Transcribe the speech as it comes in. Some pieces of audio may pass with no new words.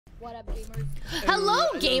What up, gamers? Hello,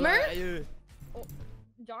 gamer. Oh,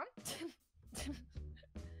 John? Who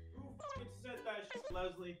fucking said that shit,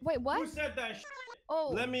 Leslie? Wait, what? Who said that shit?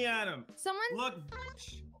 Oh, Let me at him. someone? Look,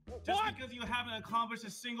 bitch. Just because you haven't accomplished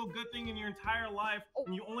a single good thing in your entire life,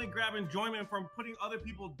 and you only grab enjoyment from putting other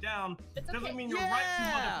people down, doesn't mean you're right to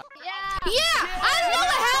mother. Yeah, I don't know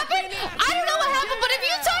what happened. I don't know what happened, but if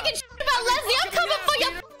you talking shit about Leslie, I'm coming for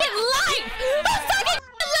your fucking life. Who's talking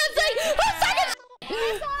shit, Leslie? Who's talking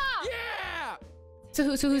shit? Yeah. So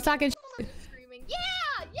who's talking shit? Screaming.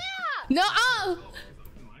 Yeah, yeah. No,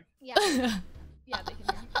 Yeah. Yeah, they can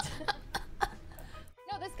hear you.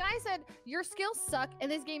 No, this guy said your skills suck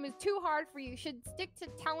and this game is too hard for you. Should stick to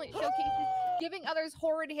talent showcases, giving others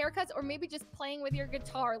horrid haircuts, or maybe just playing with your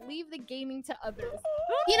guitar. Leave the gaming to others.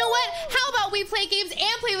 You know what? How about we play games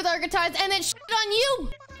and play with our guitars and then shit on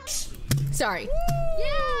you? Sorry.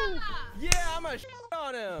 Yeah. Yeah, I'm a shit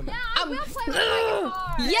on him. Yeah, I will play with my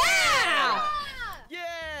guitar. Yeah.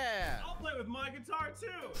 Yeah. I'll play with my guitar too.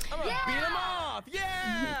 I'm gonna beat him off.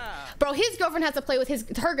 Yeah. Bro, his girlfriend has to play with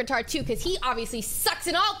her guitar too, because he obviously sucks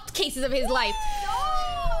in all cases of his life.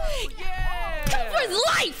 Oh, Yeah. For his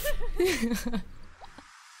life.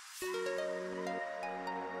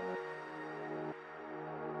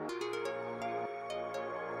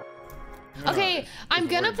 Okay, I'm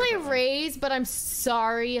gonna play Reeves, but I'm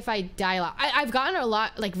sorry if I die a lot. I've gotten a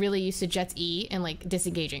lot, like, really used to Jet's E and, like,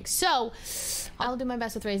 disengaging. So, I'll do my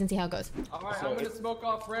best with Reeves and see how it goes. Alright, I'm gonna smoke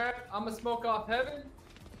off ramp. I'm gonna smoke off heaven.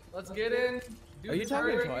 Let's get in. Are you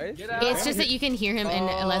talking twice? Get out. It's just that you can hear him in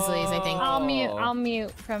Leslie's, I think. I'll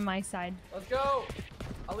mute from my side. Let's go.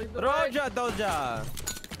 I'll leave the right. Roja doja.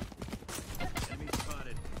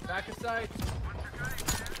 Back aside.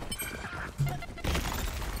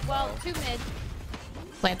 Well, 2 mid.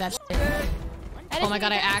 Plant that shit. Oh my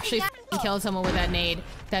god, I actually killed someone with that nade.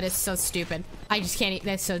 That is so stupid. I just can't eat.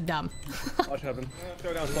 That's so dumb. Watch heaven.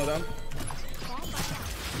 Slow down, slow down.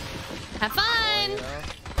 Have fun!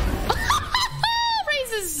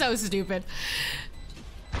 Reeves is so stupid.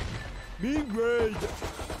 Big red.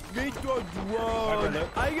 Big one.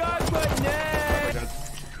 I got grenade.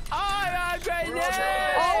 I got grenade.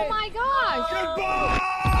 Oh my gosh! Goodbye!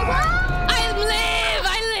 I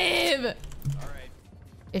live! Alright.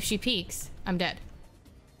 If she peeks, I'm dead.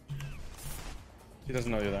 He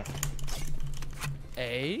doesn't know you're there.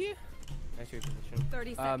 A. Nice your position.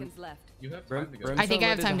 30 seconds left. You have time to go. I think I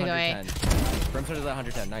have time to go A. Brimstone is at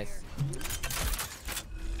 110. Nice.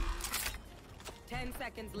 10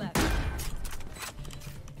 seconds left.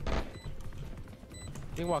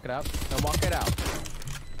 You can walk it out. No, walk it out.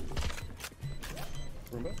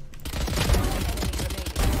 Roomba?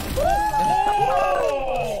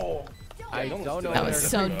 I don't know. That was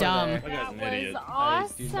so dumb. That guy's an idiot. I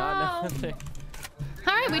do not know. Awesome.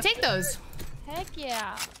 Alright, we take those. Heck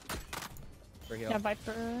yeah. For heal. Yeah,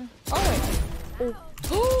 Viper. Oh, wait.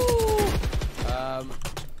 Ooh!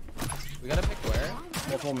 We gotta pick where?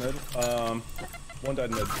 Multiple mid. One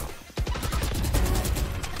died mid.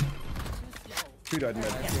 2 died mid.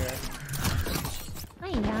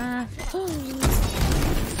 Hiya.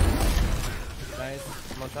 Nice.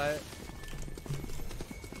 I'm on side.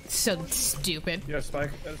 So stupid. You have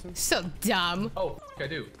spike, Edison? So dumb. Oh, I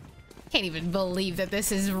do. Can't even believe that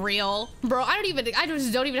this is real. Bro, I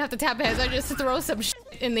just don't even have to tap heads. I just throw some shit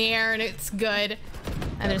in the air and it's good.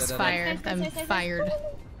 And there's fire. I'm fired.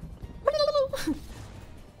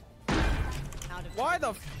 Why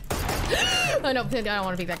the Oh no, I don't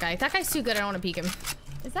want to peek that guy. That guy's too good. I don't want to peek him.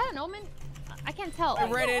 Is that an omen? I can't tell.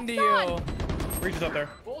 right into God. you. Reach is up there.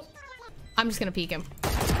 I'm just gonna peek him.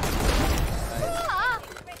 Ah.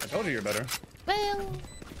 I told you you're better. Well,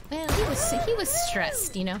 he was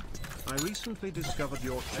stressed, you know. I recently discovered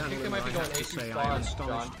your channel they and might I be going have to A2 say spawn, I am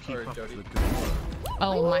astonished. John, Keep or up the Jody. good work.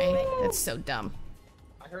 Oh my, that's so dumb.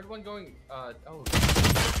 I heard one going, oh.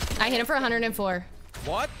 I hit him for 104.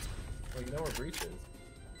 What? Well, you know where breach is.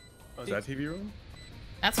 Oh, is that TV room?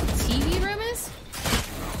 That's what the TV room is?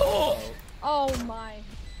 Oh my.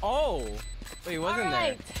 Oh. Wait, he wasn't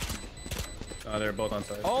Alright. there. They're both on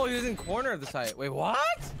site. Oh, he was in corner of the site. Wait, what?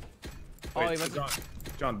 Oh, he Wait, must.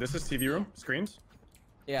 John, this is TV room? Screens?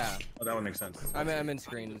 Yeah. Oh, that would make sense. I'm in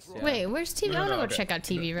screens. Yeah. Wait, where's TV? No, I want to go okay. check out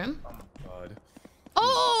TV room. Oh my god.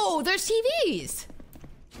 Oh, there's TVs.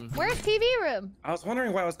 Where's TV room? I was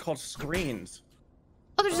wondering why it was called screens.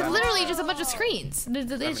 Oh, there's literally just a bunch of screens.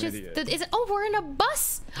 It's an just, idiot. oh, we're in a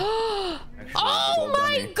bus. Actually, Oh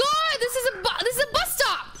my dummy. god, this is a bus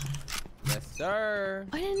stop. Yes, sir.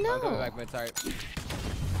 I didn't I'm coming know. back mid. Sorry.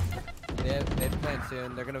 They plan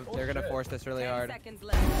soon. They're gonna force this really 10 hard. seconds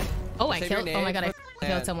left. Oh, I Save killed. your Oh my name god, I for-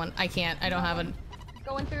 killed someone. I can't. I don't have a.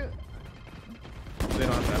 Going through. They They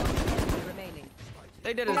don't have that. Remaining.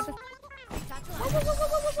 They did it.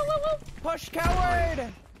 Push,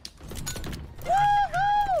 coward!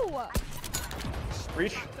 Woohoo!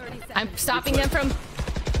 Reach. I'm stopping them from...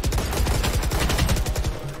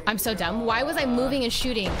 I'm so dumb. Why was I moving and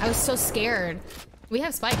shooting? I was so scared. We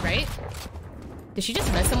have Spike, right? Did she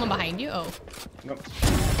just miss someone behind you? Oh. Nope.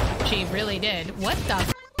 She really did. What the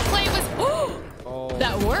play was... Oh,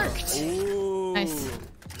 that worked. Ooh. Nice.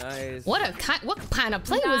 Nice. What kind of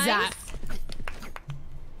play was that?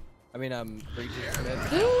 I mean, Reeves mid.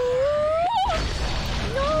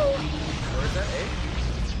 No! Where is that? A?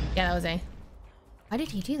 Yeah, that was A. Why did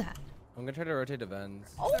he do that? I'm gonna try to rotate to Vens.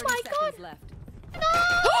 Oh my god! Left. No!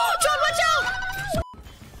 John, watch out!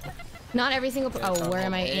 Not every single. Oh, where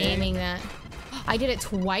am I aiming that? I did it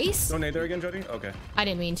twice. Don't nade there again, Jody. Okay. I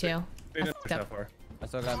didn't mean to. They didn't push that far. I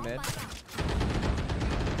still got mid.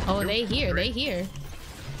 Oh, they here. They here.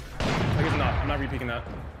 I guess not. I'm not repeating that.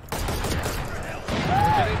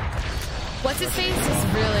 What's his face? Is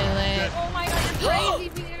really lit. Oh my god, you're crazy,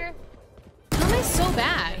 Peter. How am I so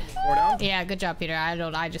bad? 4 down. Yeah, good job, Peter.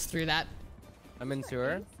 I just threw that. I'm in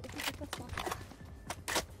sewer.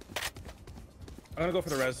 I'm gonna go for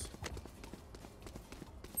the res.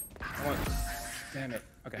 Damn it.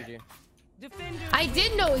 Okay. I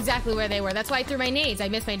did know exactly where they were. That's why I threw my nades. I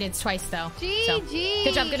missed my nades twice, though. GG. So,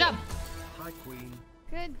 good job. Good job. Hi, Queen.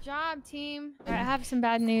 Good job, team. All right, I have some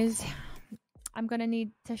bad news. I'm gonna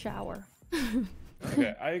need to shower.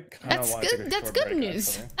 Okay, I kind of want to take a That's short good break,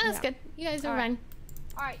 news. actually. That's good. You guys are fine.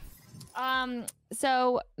 All right.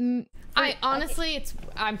 So I honestly, it's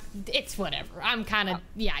whatever. I'm kind of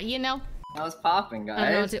you know. I was popping, I don't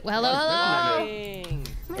know guys. what to, hello.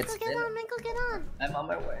 Michael, get on. I'm on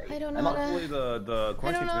my way. I don't know I'm how on- to. Hopefully the I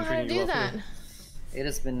quarantine's don't know been how to treating you do well that. too. It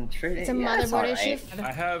has been treating. It's a yeah, it's motherboard alright. issue.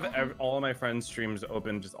 I have all of my friends' streams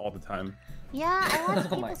open just all the time. Yeah, I watch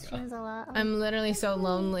Oh my people's streams a lot. I'm literally so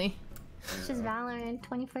lonely. It's just Valorant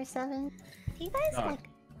 24/7. Do you guys No. like?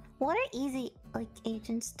 What are easy like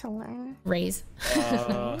agents to learn? Raise.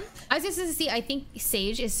 Uh, I was just to see. I think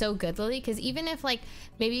Sage is so good, Lily, because even if like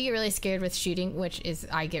maybe you get really scared with shooting, which is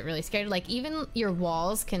I get really scared. Like even your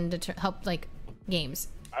walls can help like games.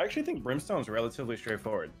 I actually think Brimstone's relatively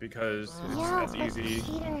straightforward because Yeah, it's as but easy.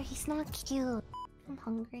 Peter, he's not cute. I'm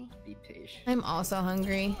hungry. Be patient. I'm also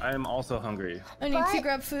hungry. I am also hungry. I need to But-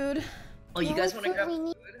 grab food. Oh, you Yeah, guys what want to food grab we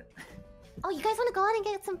need? food? Oh, you guys want to go out and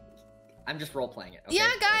get some? I'm just role playing it. Okay? Yeah,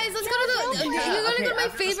 guys, let's go to the. You're gonna go to my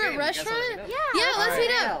after this favorite game, you guys wanna restaurant. meet up? Yeah, let's meet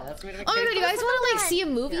Yeah, up. let's meet up. Oh my god, you guys want to like see a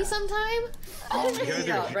movie Yeah. sometime? Oh, You guys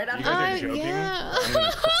yeah, are, right you after. guys are joking. yeah.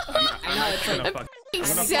 I know, it's like- I'm fucking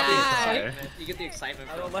sad. cry. You get the excitement.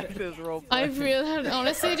 I don't like this role. I feel that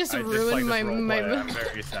honestly just I ruined dislike my. this roleplay. I'm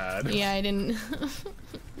very sad. Yeah, I didn't.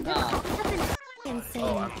 Oh, Insane.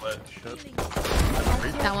 Oh, I'm lit. Shit.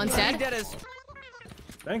 That one's dead.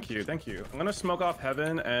 Thank you, thank you. I'm gonna smoke off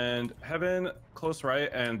heaven and heaven close right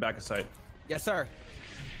and back of sight. Yes, sir.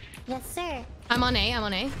 Yes, sir. I'm on A. I'm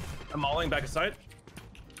on A. I'm mauling back of sight.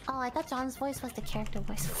 Oh, I thought John's voice was the character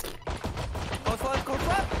voice. Close left, close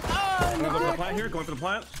left. I'm gonna go for the plant here. Going for the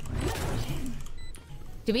plant.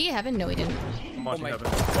 Did we get heaven? No, we didn't. I'm watching my- heaven.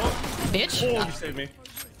 Oh, Bitch. oh, you saved me.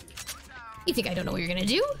 You think I don't know what you're gonna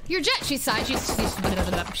do? Your jet. She's side.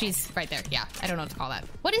 She's right there. Yeah. I don't know what to call that.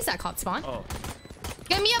 What is that called? Spawn? Oh,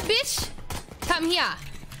 Get me up, bitch. Come here.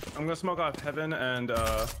 I'm gonna smoke off heaven and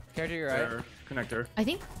Care to your their right. connector. I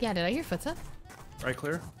think. Yeah. Did I hear footsteps? Right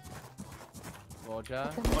clear.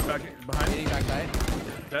 Volja. One back behind. Hitting backside.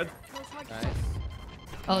 Dead. Nice.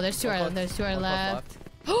 Oh, there's two. One There's two one close left.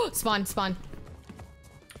 Oh, spawn. Spawn.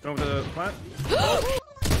 Going for the plant.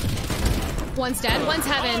 One's dead. One's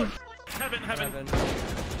heaven. Heaven.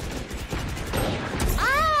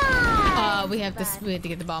 Ah! We have this. We have to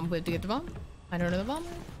get the bomb. We have to get the bomb. I don't know the bomb.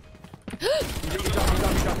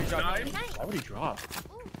 Why would he drop?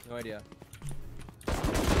 No idea.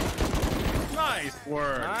 Nice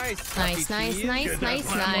work. Nice. Nice, nice, Get nice, that nice,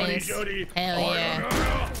 plant money, nice. Jody. Hell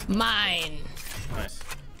yeah. Mine. Nice.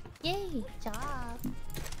 Yay. Good job.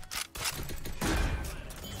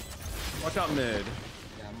 Watch out mid.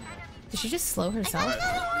 Did she just slow herself?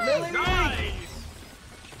 Nice.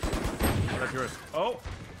 Oh, that's yours. Oh,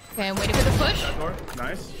 Okay, I'm waiting for the push. that door.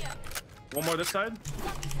 Nice. One more this side.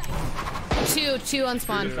 Two on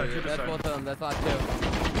spawn. Two this That's side. both of them. That's not two.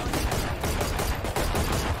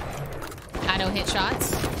 I don't hit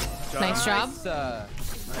shots. Nice job.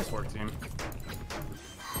 Nice work, team.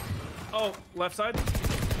 Oh, left side.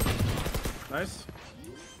 Nice.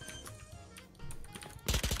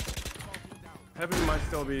 Heaven might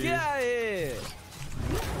still be. Yeah.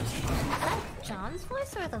 John's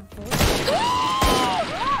voice or the voice?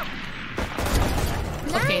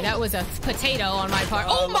 Okay, that was a potato on my part.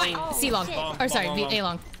 Oh my! C long. Or sorry, A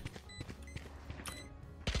long.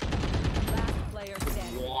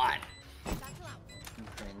 What? I'm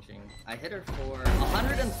cringing. I hit her for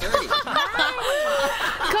 130.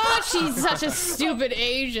 God, she's such a stupid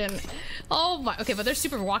Asian. Oh my. Okay, but they're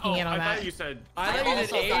super walking in on that. I thought you said. I thought you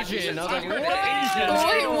said Asian. I was like,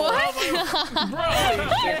 Wait, what?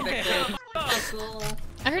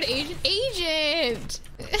 I heard Asian. Agent!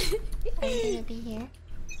 Are you gonna be here?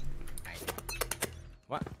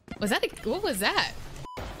 What? Was that what was that?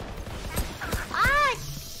 Ah,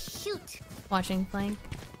 shoot! Watching, playing.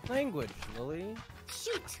 Language, Lily.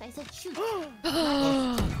 Shoot! I said shoot.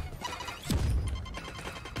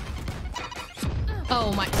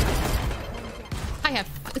 Oh my. I have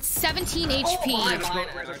 17 HP.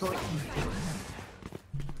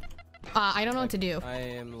 I don't know what to do. I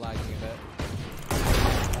am lagging a bit.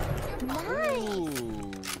 Nice! Ooh.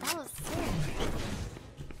 That was sick.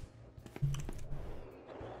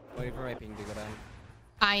 Waiting for my ping to go down.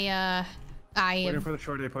 I Waiting am for the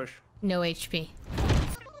short day push. no HP.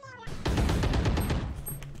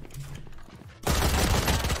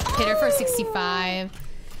 Hit her for 65.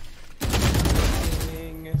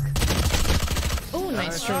 Oh,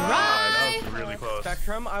 nice try. That was really close.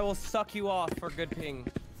 Spectrum, I will suck you off for good ping.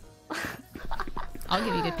 I'll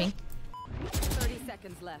give you good ping. 30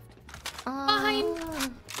 seconds left. Behind.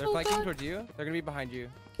 They're Oh, flanking God. towards you. They're gonna be behind you.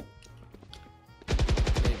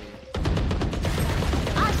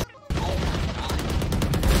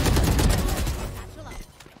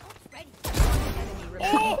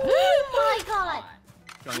 Oh my god!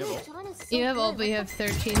 John, you have John is so You have good. you have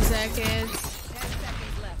 13 seconds. 10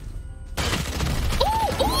 seconds left.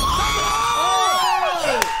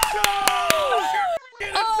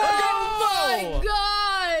 Oh my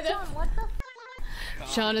god! John, what the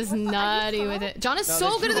John is nutty with it. John is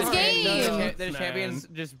so good at this game. The champion's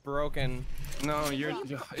just broken. No,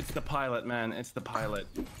 it's the pilot, man. It's the pilot.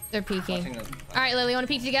 They're peeking. All right, Lily, want to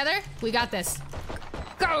peek together? We got this.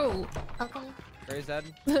 Go. Okay. Raise dead.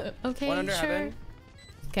 Okay, One under sure. heaven.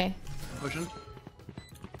 Okay. Pushing.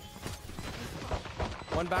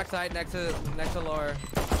 One backside next to lower.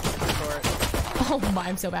 Short. Oh my,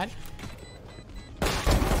 I'm so bad.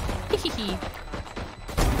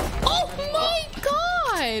 Oh my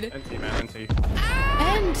god! NT, man, NT.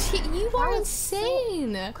 And you are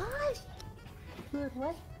insane. God. Dude,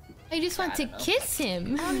 what? I just want to kiss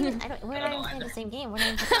him. We're not even playing the same game. We're not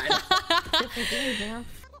even different games, you know?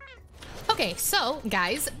 Okay, so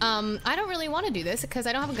guys, I don't really want to do this because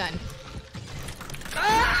I don't have a gun.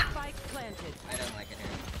 Spike planted. I don't like it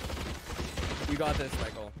here. You got this,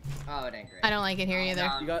 Michael. Oh, it ain't great. I don't like it here either.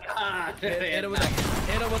 You got. Hit him with that.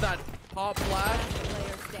 Hit him with that hot flash.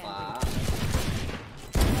 Player standing. Wow.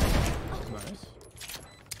 Nice.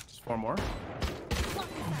 Just 4 more.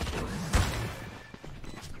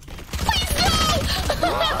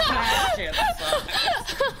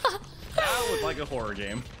 That was like a horror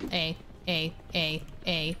game. A. I'm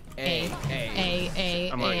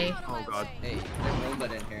like, oh god. Hey, there's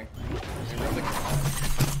robot in here. You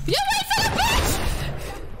wait for the bitch!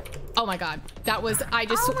 Oh my god, that was, I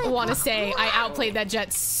just want to say, I outplayed that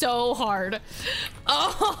jet so hard.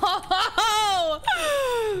 Oh!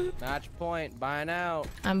 Match point. Buying out.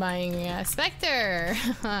 I'm buying a Spectre.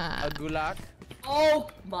 A gulag. Oh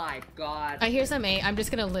my god. I hear some A. I'm just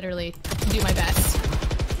gonna literally do my best.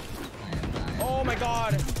 Oh my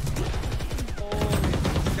god.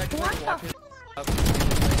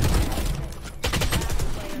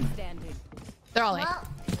 Player standing. They're all A.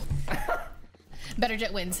 Better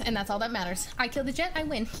jet wins, and that's all that matters. I kill the jet, I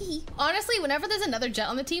win. Hee. Honestly, whenever there's another jet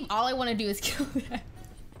on the team, all I want to do is kill that.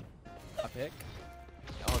 A pick.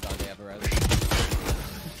 Oh god, they have a res.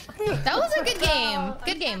 That was a good game.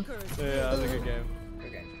 Good game. Yeah, that was a good game.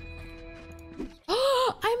 Okay.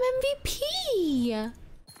 I'm MVP.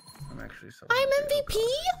 I'm actually so I'm MVP.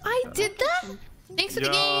 I did that. Thanks for the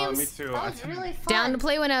games. Me too. That was really fun. Down to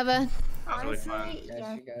play whenever. That was really fun. Honestly, Catch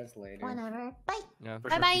yeah. you guys later. Whenever. Bye. Yeah.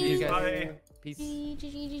 Bye bye. Peace, guys. Bye. Peace.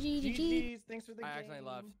 GG. Thanks for the I actually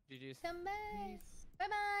left. GG's. Come back. Bye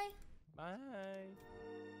bye.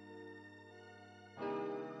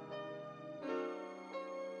 Bye.